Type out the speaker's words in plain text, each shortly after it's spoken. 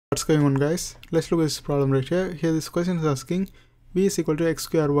What's going on, guys? Let's look at this problem right here. Here this question is asking V is equal to x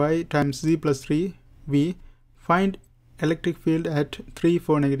square y times z plus 3 v. Find electric field at 3,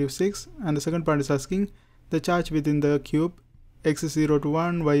 4, negative 6. And the second part is asking the charge within the cube. X is 0 to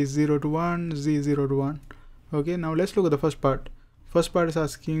 1, y is 0 to 1, z is 0 to 1. Okay, now let's look at the first part. First part is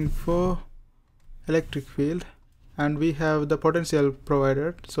asking for electric field, and we have the potential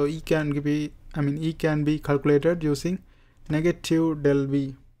provided. So E can be calculated using negative del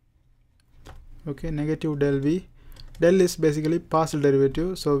V. Okay, negative del V. Del is basically partial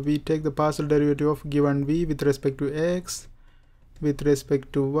derivative, so we take the partial derivative of given V with respect to x, with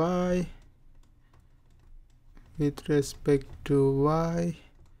respect to y, with respect to y,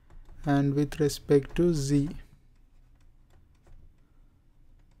 and with respect to z.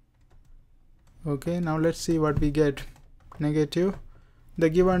 Okay, now let's see what we get. Negative,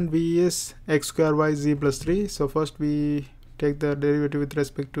 the given V is x square y z plus 3. So first we take the derivative with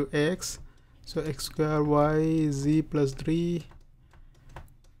respect to x. So x square y z plus 3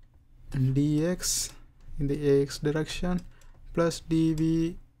 dx in the ax direction plus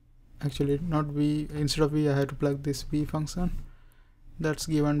dv, actually not v, instead of v I have to plug this v function, that's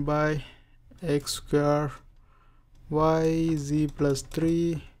given by x square y z plus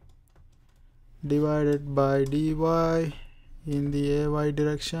 3 divided by dy in the ay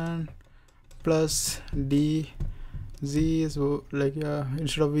direction plus d z is like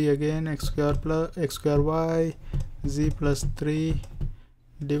instead of v again x square y z plus 3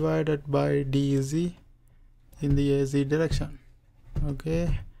 divided by dz in the az direction.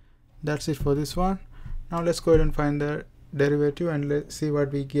 Okay, that's it for this one. Now let's go ahead and find the derivative and let's see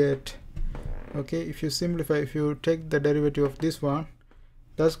what we get. Okay, if you simplify, if you take the derivative of this one,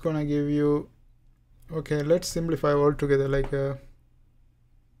 that's gonna give you, okay, let's simplify all together, like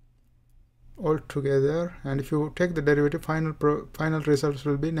all together, and if you take the derivative, final results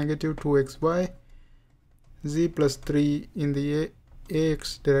will be negative 2xy z plus 3 in the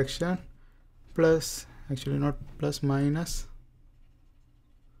ax direction plus, actually not plus, minus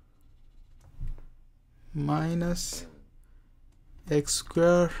x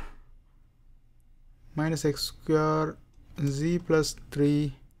square z plus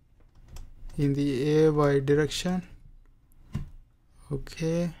 3 in the ay direction.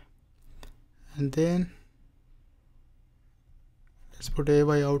 Okay, and then let's put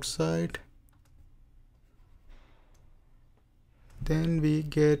ay outside. Then we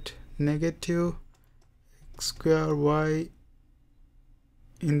get negative x square y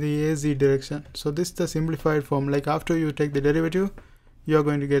in the az direction. So this is the simplified form. Like after you take the derivative, you are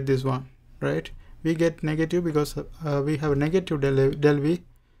going to get this one, right? We get negative because we have a negative del v,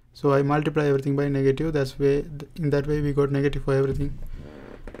 so I multiply everything by negative. That's way, in that way we got negative for everything.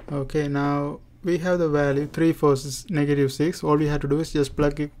 Okay, now we have the value 3, 4 is negative 6. All we have to do is just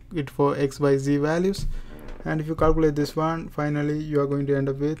plug it for x, y, z values, and if you calculate this one, finally you are going to end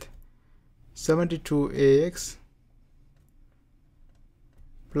up with 72ax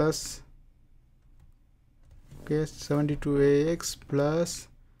plus, okay, 72ax plus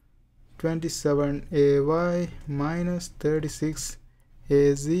 27ay minus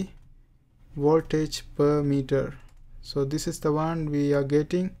 36az voltage per meter. So this is the one we are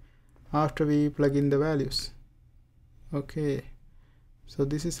getting after we plug in the values. Okay, so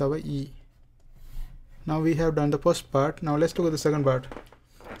this is our E. Now we have done the first part. Now let's look at the second part.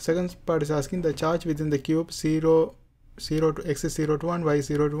 Second part is asking the charge within the cube 0 to x is 0 to 1, y is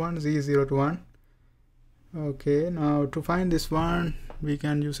 0 to 1, z is 0 to 1. Okay, now to find this one we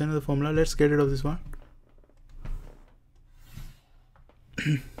can use another formula. Let's get rid of this one.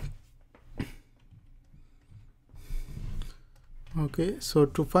 Okay, so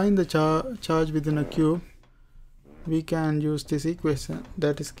to find the charge within a cube, we can use this equation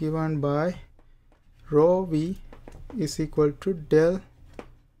that is given by rho v is equal to del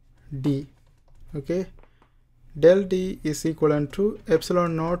d. Okay, del d is equivalent to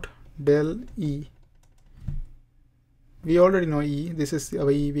epsilon naught del E. We already know E, this is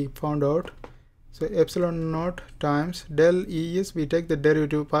our E we found out. So epsilon naught times del E is, we take the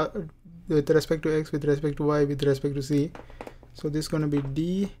derivative with respect to x, with respect to y, with respect to z. So this is going to be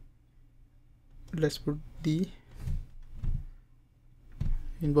d, let's put d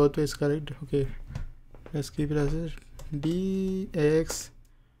in both ways, correct? Okay, let's keep it as it, dx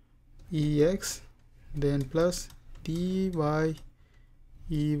ex, then plus dy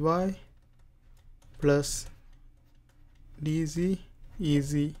ey plus dz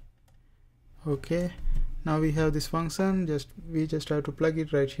ez. Okay, now we have this function, we just have to plug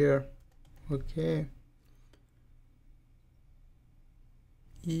it right here. Okay,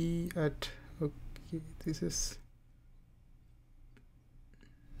 E at, okay, this is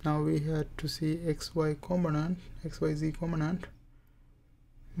Now we had to see xy component, xyz component.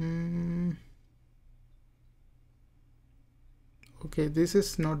 Okay, this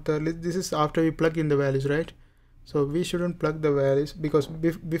is not the list. This is after we plug in the values, right? So we shouldn't plug the values, because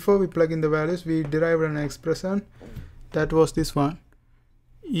before we plug in the values, we derived an expression that was this one.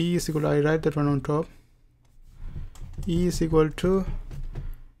 E is equal to, I write that one on top. E is equal to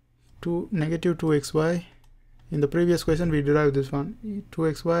negative 2xy. In the previous question we derived this one.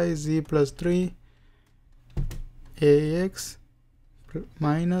 2xy z plus 3 ax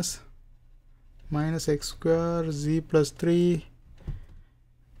minus x square z plus 3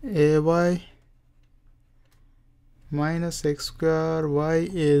 ay minus x square y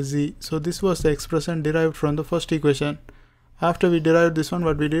az. So this was the expression derived from the first equation. After we derived this one,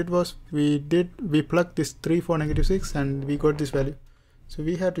 what we did was we plugged this 3, 4, negative 6 and we got this value. So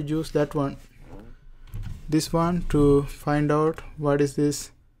we had to use that one, this one, to find out what is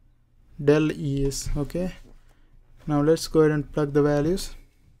this del E is. Okay, now let's go ahead and plug the values.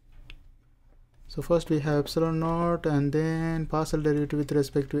 So first we have epsilon naught and then partial derivative with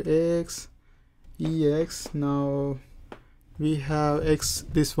respect to x, ex. Now we have x,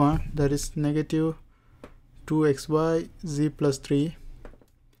 this one, that is negative 2xy z plus 3,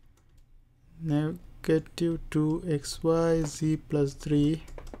 negative 2xy z plus 3,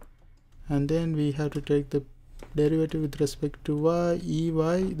 and then we have to take the derivative with respect to y,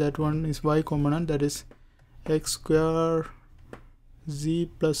 ey, that one is y component, that is x square z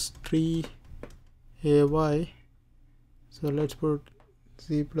plus 3 ay. So let's put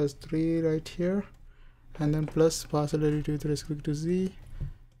z plus 3 right here, and then plus partial derivative with respect to z.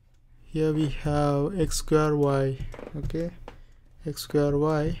 Here we have x square y. Okay, x square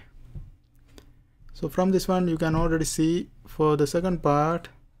y. So from this one you can already see for the second part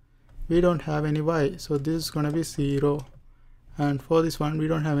we don't have any y, so this is going to be 0, and for this one we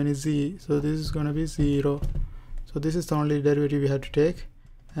don't have any z, so this is going to be 0. So this is the only derivative we have to take,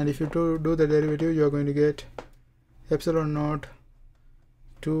 and if you do the derivative, you are going to get epsilon naught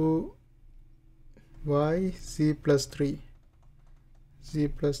 2 y z plus 3,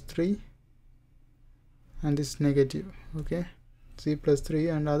 and this is negative. Okay, z plus 3,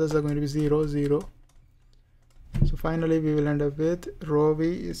 and others are going to be 0, 0. So finally we will end up with rho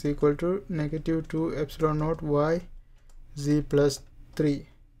v is equal to negative 2 epsilon naught y z plus 3.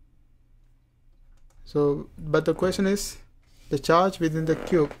 So but the question is the charge within the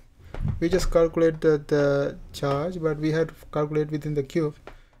cube. We just calculated the charge, but we had to calculate within the cube.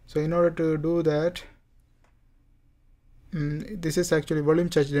 So in order to do that, this is actually volume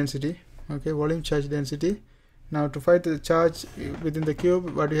charge density. Okay, volume charge density. Now to find the charge within the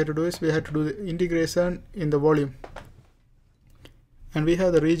cube, what we had to do is we had to do the integration in the volume, and we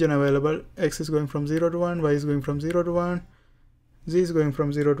have the region available. X is going from 0 to 1, y is going from 0 to 1, z is going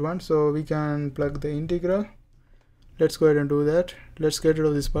from 0 to 1, so we can plug the integral. Let's go ahead and do that. Let's get rid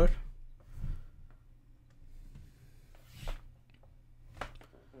of this part.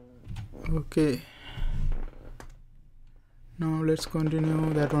 Okay, now let's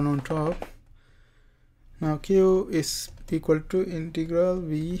continue that one on top. Now q is equal to integral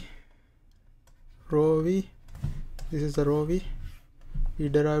v rho v, this is the rho v we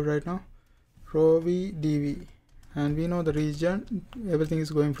derived right now, rho v dv, and we know the region, everything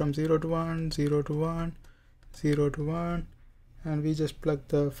is going from 0 to 1, 0 to 1, 0 to 1, and we just plug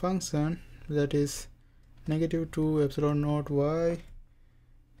the function, that is negative 2 epsilon naught y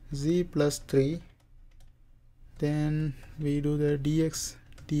z plus 3, then we do the dx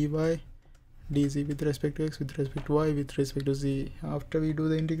dy dz with respect to x, with respect to y, with respect to z. After we do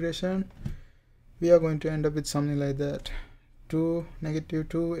the integration, we are going to end up with something like that: negative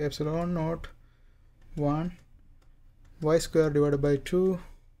 2 epsilon naught 1 y square divided by 2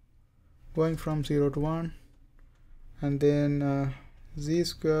 going from 0 to 1, and then z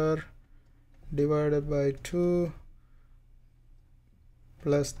square divided by 2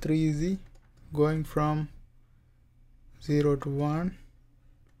 plus 3z going from 0 to 1,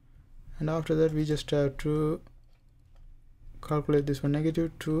 and after that we just have to calculate this one.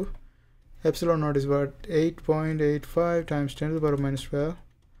 Negative 2 epsilon naught is what, 8.85 times 10 to the power minus 12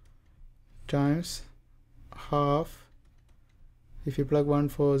 times half. If you plug 1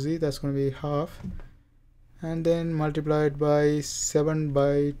 for z, that's going to be half, and then multiplied by 7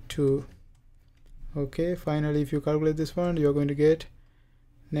 by 2. Okay, finally if you calculate this one, you are going to get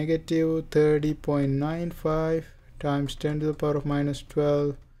negative 30.95 times 10 to the power of minus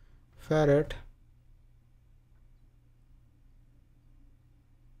 12 farad.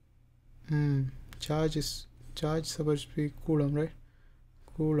 Charge is supposed to be coulomb, right?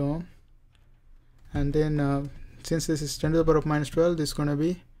 Coulomb. And then since this is 10 to the power of minus 12, this is going to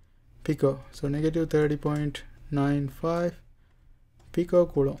be pico, so negative 30.95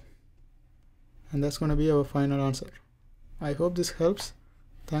 picocoulomb, and that's going to be our final answer. I hope this helps.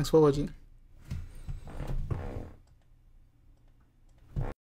 Thanks for watching.